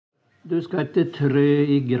Du skal ikke trø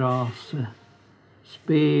I graset.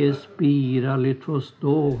 Spede spira litt for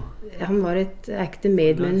stå. Han var et ekte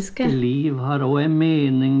medmenneske. Liv har også en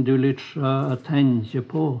mening du litt tenker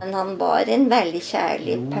på. Men han var en veldig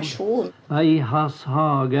kjærlig person. I hans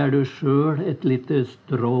hage du selv et lite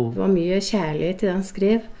strå. Det var mye kjærlighet I det han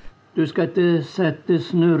skrev. Du skal ikke sette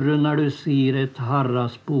snurre når du sier et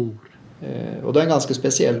harraspor. Og det en ganske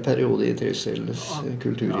spesiell periode I Tryssels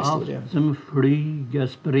kulturhistorie. Alt som flyger,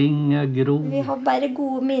 springer, gror. Vi har bare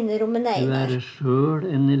gode minner om en Einar. Du selv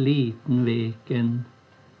en liten veken.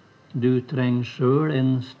 Du trenger selv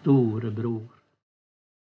en storebror.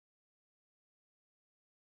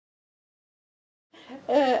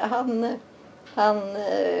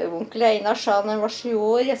 Onkel Einar sa når han var 7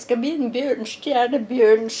 år, jeg skal bli en bjørnstjerne,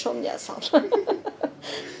 Bjørnson, jeg sa.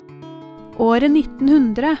 Året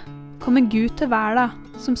 1900 kom en Gud til verden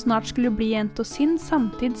som snart skulle bli en av sin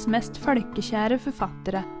samtids mest folkekjære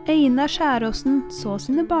forfattere. Einar Skjaeraasen så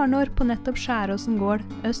sine barneår på nettopp Skjaeraasen gård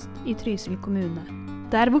øst I Trysil kommune.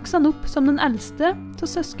 Der vokste han opp som den eldste til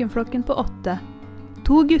søskenflokken på 8.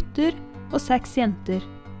 2 gutter og 6 jenter.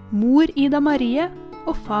 Mor Ida Marie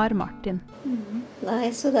og far Martin. Nei,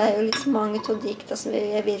 så det jo liksom mange av dikta som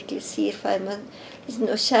jeg virkelig sier for meg. Liksom,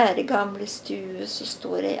 «Å kjære gamle stue, så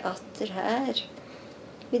står jeg atter her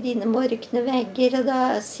ved dine morkne vegger», og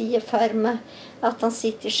da sier for meg at han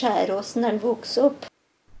sitter I Skjaeråsen når han vokser opp.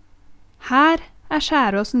 Her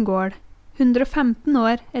Skjaeråsen gård, 115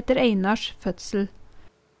 år etter Einars fødsel.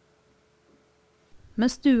 Men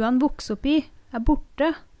stua han vokser opp I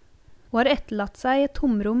borte, og har etterlatt seg et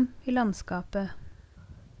tomrom I landskapet.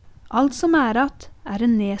 Alt som att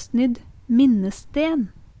en nedsnydd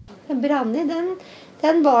minnesten. Branni,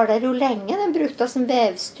 den var der jo lenge. Den brukte som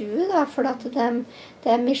vevstue, da, for at dem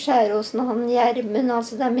I Skjaeråsen og han Gjermen,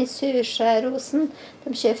 altså dem I Sør-Skjaeråsen,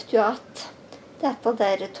 de kjøpte jo at dette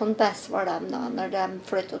der Ton Bess var dem da, når de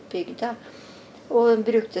flyttet opp bygda. Og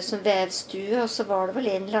brukte som vevstue, og så var det vel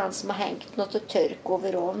en eller annen som har hengt noe til tørk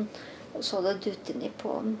over ovnen, og så hadde duttet ned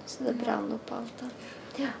på den, så det brann opp alt da.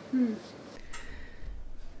 Ja.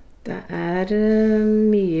 Det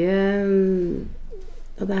mye,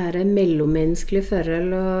 og det mellommenneskelig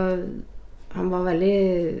forhold, og han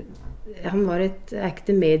var et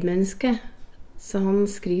ekte medmenneske, så han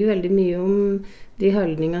skriver veldig mye om de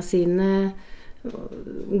holdningene sine,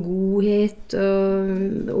 godhet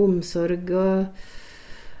og omsorg, og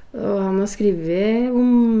han har skrevet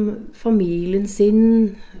om familien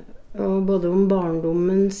sin, og både om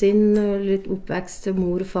barndommen sin, og litt oppvekst til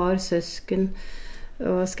mor, far, søsken,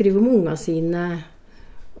 og skrive om unga sine,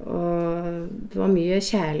 og det var mye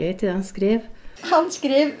kjærlighet I det han skrev. Han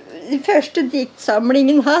skrev den første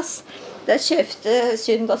diktsamlingen hans. Der kjøpte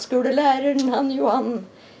søndagsskolelæreren, han Johan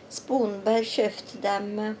Sponberg, kjøpte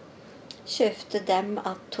dem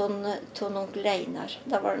at ton onkel Einar.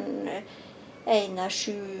 Da var den Einar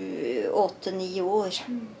 7, 8, 9 år.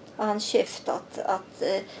 Og han kjøpte at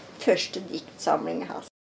første diktsamlingen hans.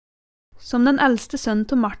 Som den eldste sønnen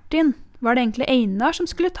til Martin var det egentlig Einar som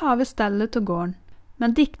skulle ta ved stellet til gården.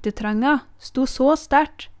 Men diktetranga sto så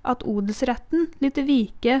sterkt at odelsretten lytte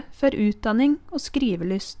vike for utdanning og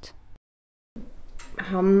skrivelyst.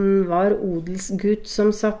 Han var odelsgutt,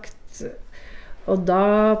 som sagt, og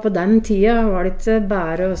da, på den tida, var det ikke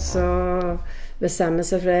bare å bestemme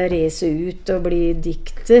seg for å reise ut og bli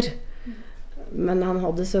dikter. Men han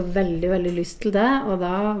hadde så veldig, veldig lyst til det, og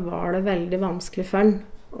da var det veldig vanskelig for han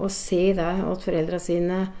å se det åt foreldrene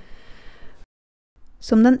sine.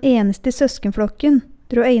 Som den eneste I søskenflokken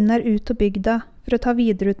dro Einar ut av bygda for å ta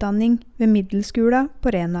videreutdanning ved middelskola på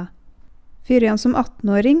Rena. Før han som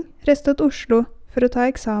 18-åring reiste til Oslo for å ta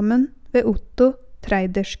eksamen ved Otto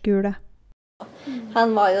Treiderskole.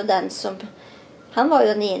 Han var jo den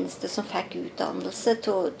eneste som fikk utdannelse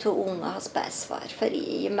til unge hans bestefar, for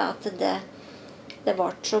I og med at det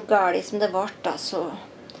var så galt som det var da, så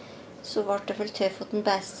var det vel tøft for den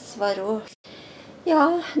beste svar også.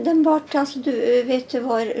 Ja, de var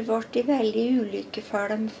I veldig ulykke for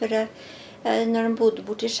dem, for når de bodde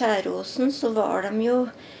borte I Skjaeråsen, så var de jo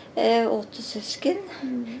 8 søsken,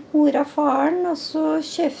 mora og faren, og så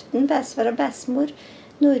kjøpte en bestefar og bestemor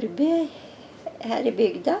Nordby her I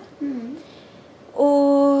bygda.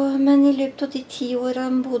 Men I løpet av de 10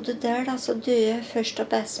 årene de bodde der, da, så døde først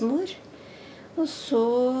av bestemor, og så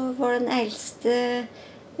var den eldste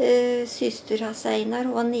syster hans Einar,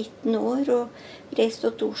 hun var 19 år, og reiste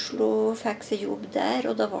til Oslo og fikk seg jobb der,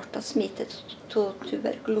 og da ble hun smittet av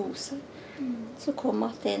tuberkulose. Så kom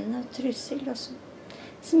hun til en trussel, og så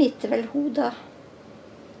smittet vel hun da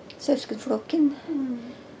søskenflokken.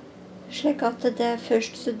 Slik at det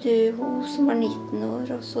først så døde hun som var 19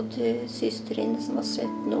 år, og så døde søsteren som var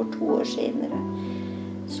 17 år, 2 år senere.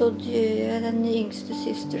 Så døde den yngste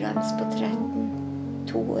søster deres på 13,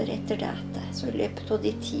 2 år etter dette. Så I løpet av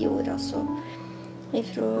de 10 årene, så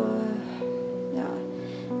fra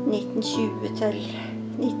 1920 til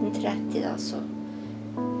 1930 da, så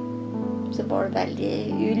var det veldig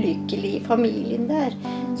ulykkelig I familien der.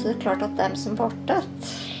 Så det klart at dem som var tatt,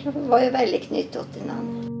 var jo veldig knyttet til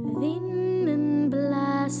hverandre. Vinden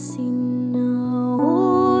blæs innover,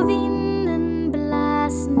 og vinden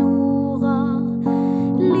blæs nordover.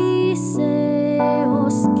 Lyset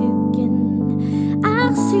og skuggen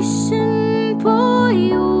skysjen på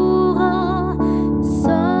jorda.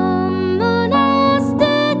 Sommeren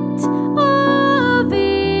støtt, og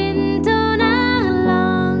vinteren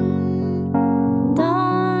lang.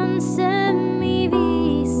 Danse mi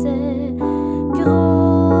vise,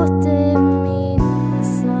 gråte min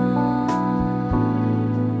sang.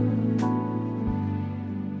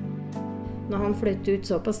 Når han flyttet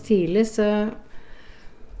ut såpass tidlig, så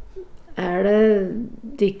det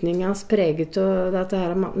diktningens preget av dette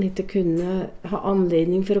her at man ikke kunne ha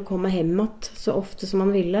anledning for å komme hjem igjen så ofte som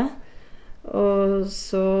man ville. Og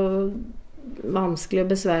så vanskelig og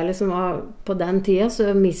besværlig som var på den tida,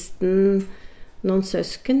 så mistet han noen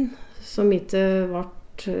søsken som ikke ble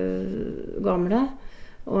gamle.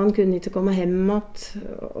 Og han kunne ikke komme hjem igjen,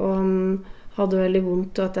 og han hadde veldig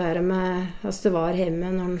vondt av at det med at det var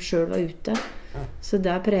hjemme når han selv var ute. Så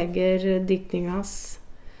det preger diktningens.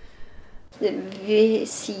 Vi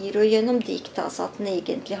sier jo gjennom dikt at han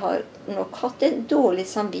egentlig har nok hatt en dårlig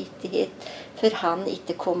samvittighet for han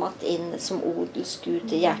ikke kom inn som odelsgud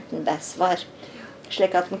til Hjertenbesvar,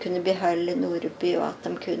 slik at han kunne beholde Nordby og at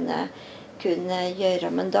de kunne gjøre.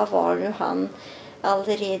 Men da var jo han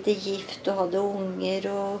allerede gift og hadde unger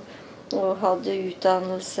og hadde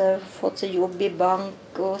utdannelse, fått seg jobb I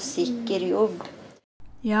bank og sikker jobb.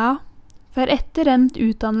 Ja, for etter endt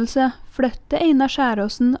utdannelse flytte Einar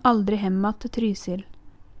Skjaeraasen aldri hjemme til Trysil.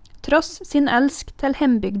 Tross sin elsk til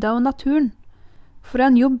hjembygda og naturen, får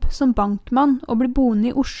han jobb som bankmann og blir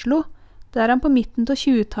boende I Oslo, der han på midten av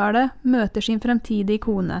 20-tallet møter sin fremtidige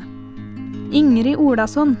kone. Ingrid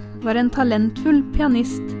Olason var en talentfull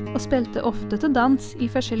pianist og spilte ofte til dans I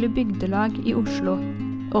forskjellige bygdelag I Oslo.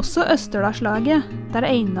 Også Østerdalslaget, der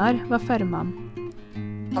Einar var førmann.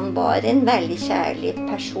 Han var en veldig kjærlig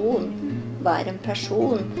person.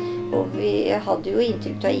 Og vi hadde jo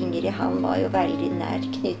inntrykk av Ingrid, han var jo veldig nær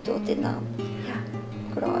knyttet til han.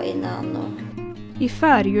 Glad I han. I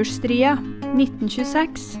førjulsstria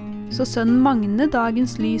 1926 så sønnen Magne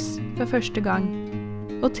dagens lys for første gang.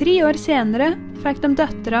 Og 3 år senere fikk de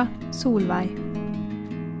døtra Solveig.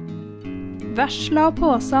 Versla og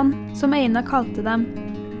påsan, som Einar kalte dem,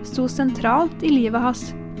 stod sentralt I livet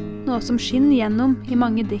hans, noe som skinner gjennom I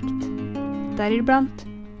mange dikt. Deriblant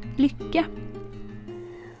lykke.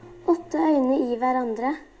 8 øyne I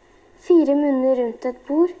hverandre, 4 munner rundt et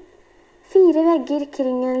bord, 4 vegger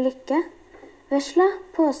kring en lykke, vesla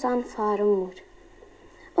påsan far og mor.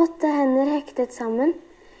 8 hender hektet sammen,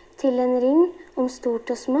 til en ring om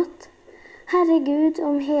stort og smått. Herregud,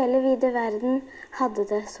 om hele vide verden hadde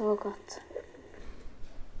det så godt.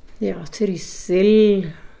 Ja, Trysil,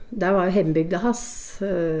 det var jo hjembygda hans,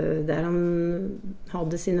 der han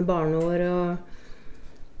hadde sine barneår og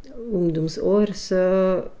ungdomsår, så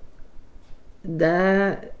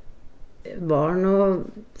det var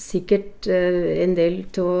sikkert en del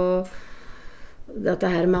av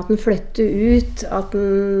dette her med at han flyttet ut, at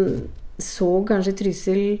han så kanskje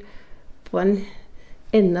Trysil på en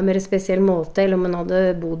enda mer spesiell måte, eller om han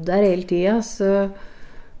hadde bodd der hele tiden, så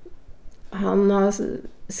han har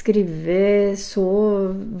skrevet så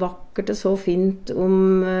vakkert og så fint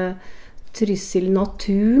om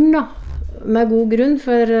Trysil-naturen da, med god grunn,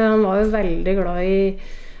 for han var jo veldig glad I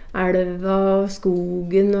elva og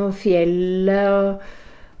skogen og fjellet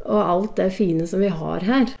og alt det fine som vi har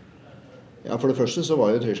her. Ja, for det første så var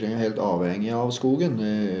jo Trysil helt avhengig av skogen.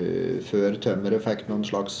 Før tømmeret fikk noen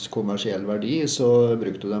slags kommersiell verdi, så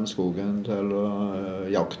brukte de skogen til å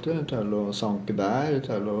jakte, til å sanke bær,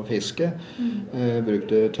 til å fiske.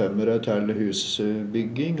 Brukte tømmeret til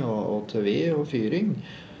husbygging og til ved og fyring.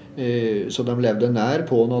 Så de levde nær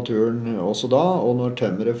på naturen også da, og når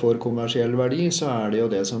tømmeret får kommersiell verdi, så det jo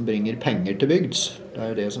det som bringer penger til bygds.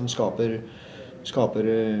 Det det som skaper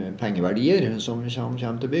pengeverdier som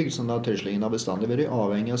kommer til bygd, sånn at Tryslingen har bestandig vært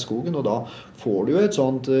avhengig av skogen, og da får du jo et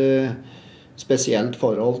sånt spesielt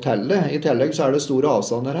forhold til det. I tillegg så det store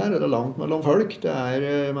avstander her, det langt mellom folk.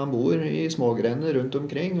 Man bor i smågrender rundt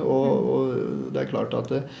omkring, og det klart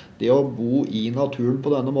at det å bo i naturen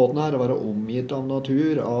på denne måten her, å være omgitt av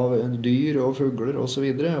natur, av dyr og fugler og så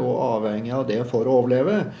videre, og avhengig av det for å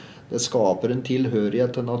overleve, det skaper en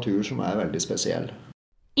tilhørighet til natur som veldig spesiell.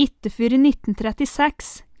 Etterfør i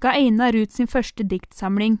 1936 ga Einar ut sin første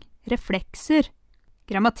diktsamling, Reflekser.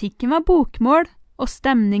 Grammatikken var bokmål, og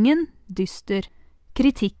stemningen dyster.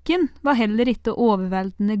 Kritikken var heller ikke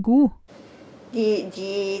overveldende god.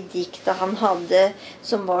 De dikta han hadde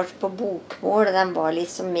som var på bokmål, den var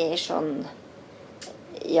liksom mer sånn,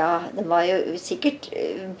 ja, den var jo sikkert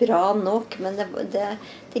bra nok, men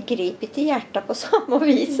det grep ikke hjertet på samme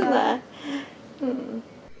vis.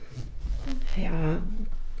 Ja,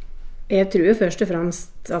 jeg tror først og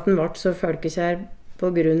fremst at den ble så folkekjær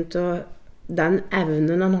på grunn av den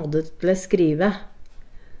evnen han hadde til å skrive.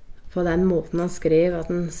 På den måten han skrev, at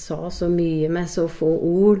han sa så mye med så få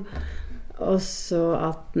ord, og så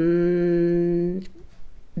at han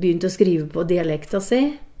begynte å skrive på dialekta si,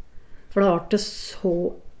 for det ble så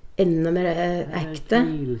enda mer ekte.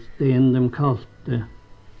 Kvilsten de kalte.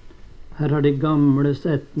 Her har de gamle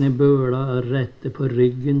sett ned bøla og rette på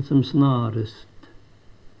ryggen som snarest.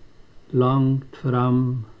 Langt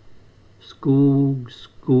fram, skog,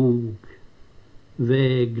 skog,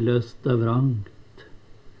 vegløst og vrangt.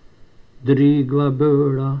 Dryg var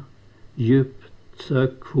bøla, djupt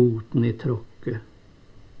søk foten i tråkket.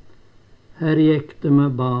 Her gikk det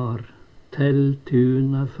med bar, til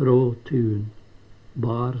tuna fra tun,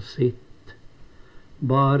 bar sitt,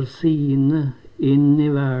 bar sine inn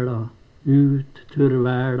i verda, ut tur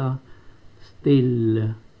verda,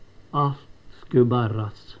 stille, alt skulle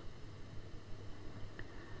barras.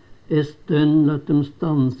 En stund at de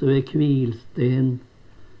stanse ved Kvilsten,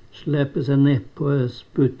 slippe seg nedpå og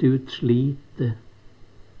sputte ut slitet.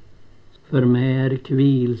 For meg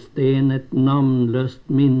Kvilsten et navnløst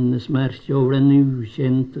minnesmerke over den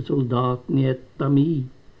ukjente soldaten i etta mi.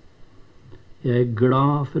 Jeg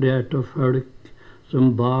glad for det av folk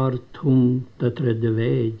som bar tungt og trødde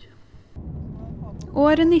veg.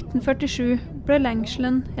 Året 1947 ble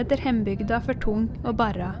lengselen etter hjembygda for tung og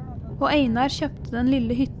barra, og Einar kjøpte den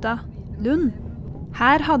lille hytta, Lund.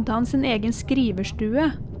 Her hadde han sin egen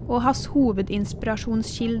skriverstue, og hans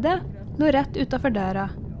hovedinspirasjonskilde lå rett utenfor døra.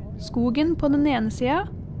 Skogen på den ene sida,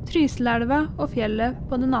 Trysilelva og fjellet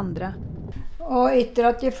på den andre. Og etter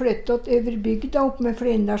at jeg flyttet over bygda opp med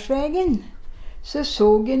Flendarsvegen, så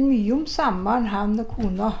jeg mye om sommeren han og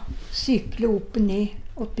kona sykle opp og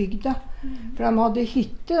ned opp bygda. For de hadde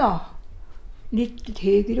hytte da, litt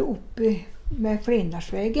høyere oppe med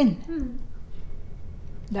Flendarsvegen.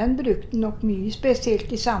 Den brukte nok mye,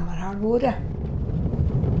 spesielt i sommerhalvåret.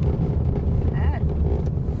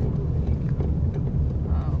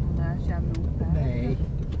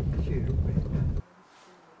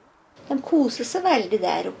 De koser seg veldig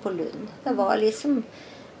der oppe på Lund. Det var liksom,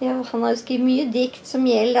 ja, han har jo skrevet mye dikt som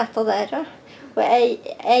gjelder dette der. Og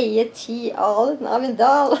eie ti alen av en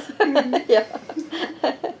dal. Ja.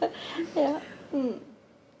 Ja.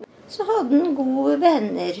 Så hadde han gode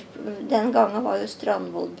venner. Den gangen var jo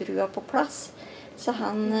Strandvollbrua på plass. Så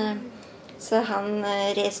han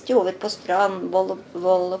reiste jo over på Strandvoll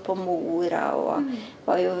og på Mora, og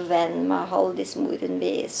var jo venn med Haldis Moren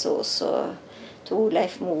Vesaas og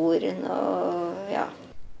Torleif Moren, og ja.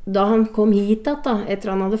 Da han kom hit, etter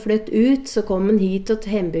han hadde flyttet ut, så kom han hit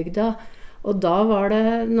til hjembygda. Og da var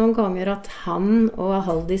det noen ganger at han og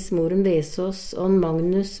Haldis Moren Vesaas og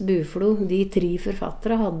Magnus Buflo, de 3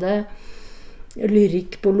 forfattere, hadde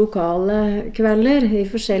lyrikk på lokale kvelder, i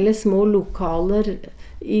forskjellige små lokaler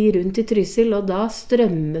rundt i Trysil. Og da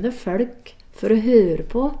strømmede folk for å høre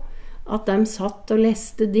på at de satt og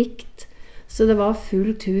leste dikt. Så det var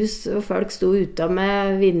fullt hus, og folk stod ute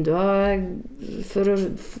med vinduene for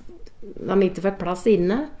de ikke fikk plass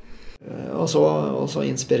inne. Og så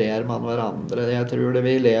inspirerer man hverandre. Jeg tror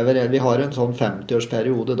vi har en sånn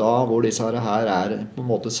 50-årsperiode da, hvor disse her på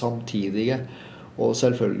en måte samtidige, og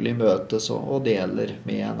selvfølgelig møtes og deler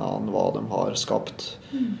med en annen hva de har skapt.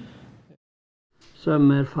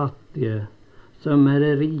 Som fattige, som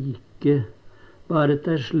rike, bare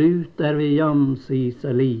til slutt vi jamsis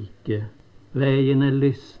like. Veien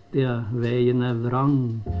lystige, veien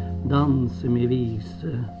vrang, danse min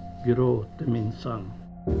vise, gråte min sang.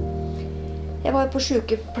 Jeg var på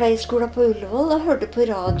sykepleierskolen på Ullevål og hørte på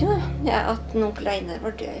radio at onkel Einar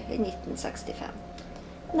var død i 1965.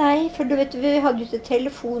 Nei, for du vet, vi hadde jo ikke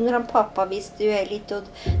telefoner, han pappa visste jo litt, og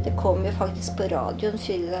det kom jo faktisk på radioen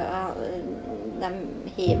før de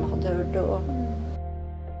hjemme hadde hørt det.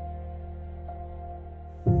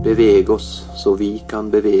 Beveg oss så vi kan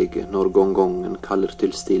bevege når gongongen kaller til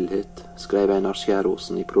stillhet, skrev Einar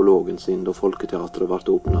Skjaeraasen i prologen sin da Folketeatret ble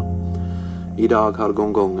åpnet. I dag har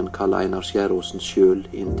gongongen kallet Einar Skjaeraasen sjøl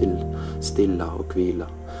inn til stilla og hvila.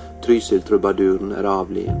 Trysil-trubaduren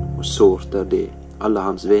avlegen, og sårt det. Alle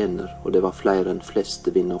hans venner, og det var flere enn fleste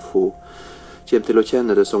vinner å få, kjem til å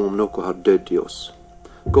kjenne det som om noe har dødd i oss.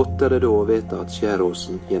 Godt det da å vite at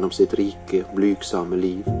Skjaeraasen gjennom sitt rike, blygsamme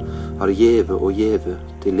liv har gjeve og gjeve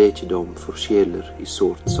til lekedom for sjeler i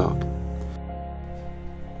sårt savn.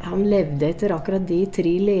 Han levde etter akkurat de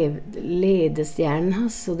 3 ledestjernene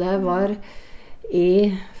hans, og det var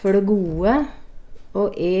for det gode,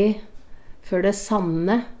 og for det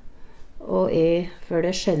sanne, og for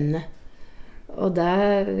det skjønne. Og det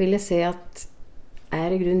vil jeg si at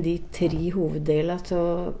i grunn de 3 hoveddeler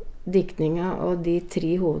av diktninga, og de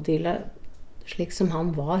 3 hoveddeler slik som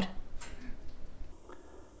han var.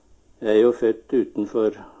 Jeg jo født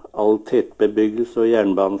utenfor all tettbebyggelse og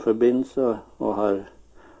jernbaneforbindelse, og har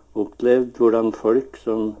opplevd hvordan folk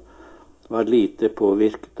som var lite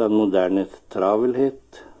påvirket av moderne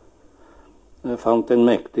travelhet, fant en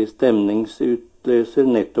mektig stemningsutløser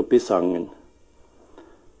nettopp i sangen.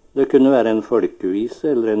 Det kunne være en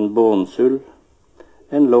folkevise eller en bånsull,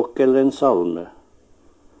 en lokk eller en salme,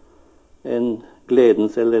 en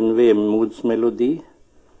gledens eller en vemodsmelodi,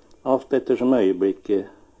 alt ettersom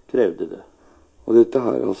øyeblikket krevde det. Og dette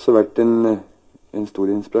har altså vært en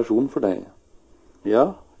stor inspirasjon for deg?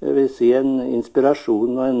 Ja, jeg vil si en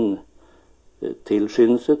inspirasjon og en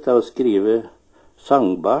tilskyndelse til å skrive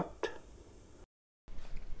sangbart.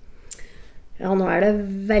 Ja, nå det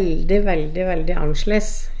veldig, veldig, veldig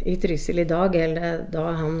annerledes i Trysil i dag enn da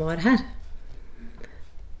han var her.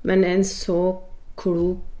 Men en så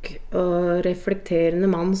klok og reflekterende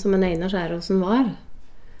mann som en Einar Skjaeraasen var,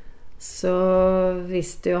 så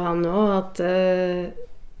visste jo han også at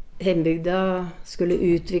hjembygda skulle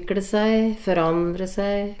utvikle seg, forandre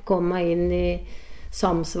seg, komme inn i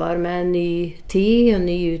samsvar med en ny tid, en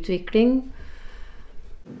ny utvikling.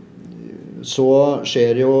 Så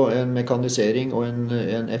skjer jo en mekanisering og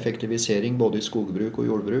en effektivisering både i skogbruk og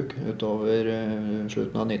jordbruk utover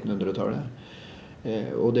slutten av 1900-tallet.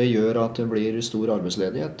 Og det gjør at det blir stor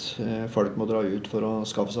arbeidsledighet. Folk må dra ut for å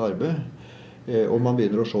skaffe seg arbeid. Og man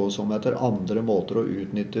begynner å se som etter andre måter å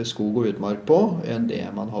utnytte skog og utmark på enn det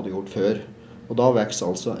man hadde gjort før. Og da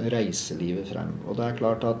vokser altså reiselivet frem. Og det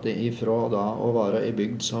klart at ifra da å være i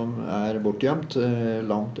bygd som bortgjemt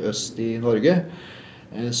langt øst i Norge,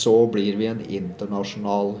 så blir vi en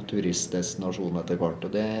internasjonal turistdestinasjon etter hvert.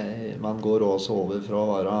 Og man går også over fra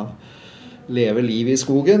å leve liv i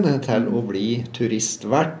skogen til å bli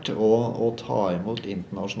turistvert og ta imot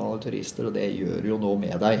internasjonale turister, og det gjør jo noe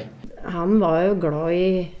med deg. Han var jo glad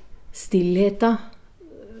i stillheta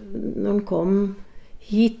når han kom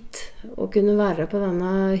hit og kunne være på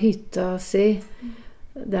denne hytta si,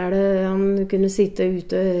 der han kunne sitte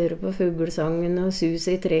ute og høre på fuglesangen og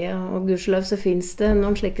suse i trea, og gudskjelov så finnes det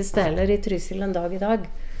noen slike steder i Trysil en dag i dag.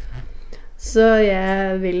 Så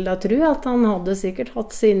jeg vil da tro at han hadde sikkert hatt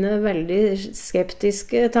sine veldig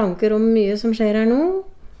skeptiske tanker om mye som skjer her nå,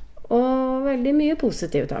 og veldig mye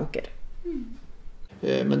positive tanker.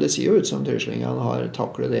 Men det sier jo ut som tryslingene har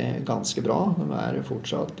taklet det ganske bra. De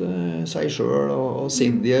fortsatt seg selv og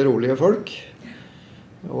sindige, rolige folk,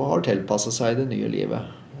 og har tilpasset seg det nye livet.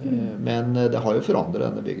 Men det har jo forandret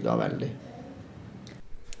denne bygda veldig.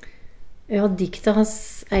 Ja, dikta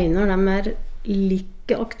hans Einar, de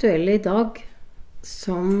like aktuelle i dag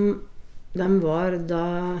som de var da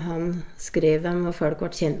han skrev dem og folk ble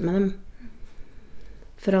kjent med dem.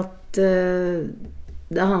 For at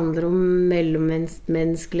det handler om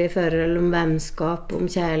mellommenneskelige forhold, om vennskap, om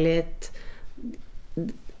kjærlighet.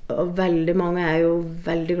 Og veldig mange jo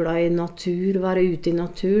veldig glad i natur, være ute i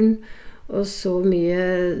naturen. Og så mye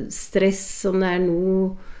stress som det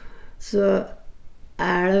nå, så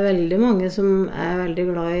det veldig mange som veldig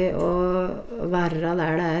glad i å være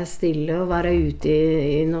der det stille, og være ute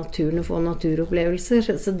i naturen og få naturopplevelser.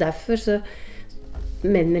 Så derfor så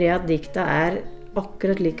mener jeg at dikta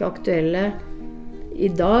akkurat like aktuelle i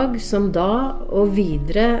dag som da, og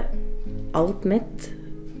videre alt mett.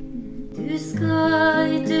 Du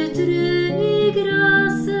skal ikke tru i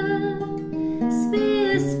graset,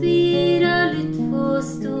 spira litt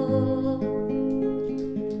forstå.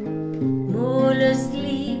 Måløst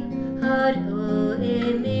liv har og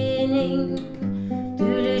mening, du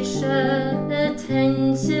litt skjønne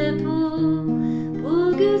tenke på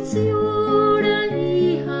Guds jorda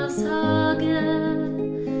i hans hage,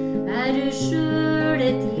 du sjøl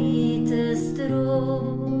et lite strå,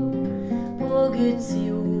 på Guds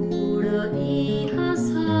jorda i hans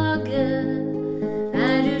hage,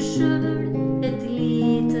 du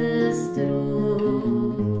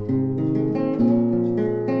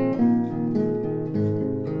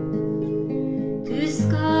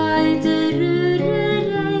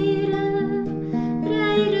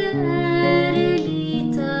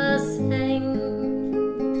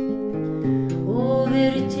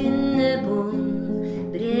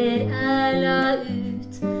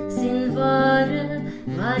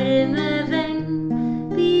veng,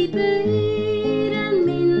 pipe i den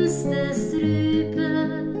minste strupe,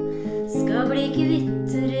 skal bli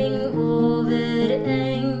kvittring over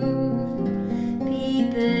eng.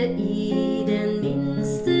 Pipe i den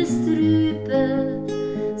minste strupe,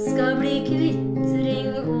 skal bli kvittring